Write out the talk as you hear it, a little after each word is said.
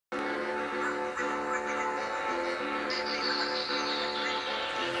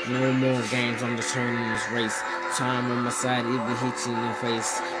No more games, I'm just turning this race. Time on my side, it be hit you in the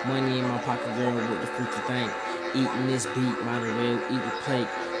face. Money in my pocket, girl, what the freak you think? Eating this beat, might as well eat the plate.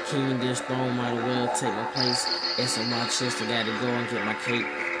 King this throne, might as well take my place. It's on my chest, I gotta go and get my cake.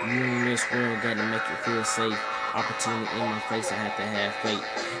 You in this world, gotta make it feel safe. Opportunity in my face, I have to have faith.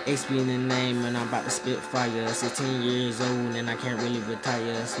 XP in the name, and I'm about to spit fire. 16 years old, and I can't really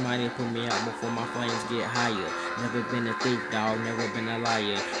retire. Somebody put me out before my flames get higher. Never been a thief, dog, never been a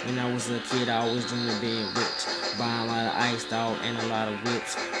liar. When I was a kid, I always dreamed of being rich. Buying a lot of ice, dog, and a lot of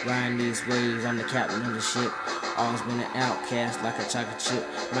whips. Riding these waves, I'm the captain of the ship. Always been an outcast like a chocolate chip.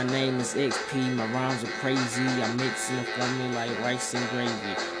 My name is XP, my rhymes are crazy. I mix in the formula like rice and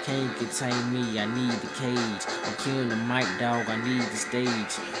gravy. Can't contain me, I need the cage. I'm killing the mic, dog, I need the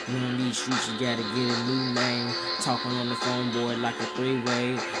stage. When on these streets, you gotta get a new name. Talking on the phone, boy, like a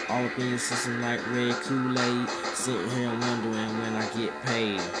three-way. All up in your system like red Kool-Aid. Sitting here wondering when I get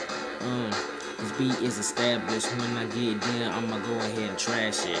paid. This beat is established. When I get done, I'ma go ahead and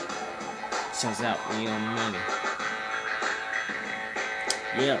trash it. Shouts out for your money.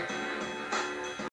 Yeah.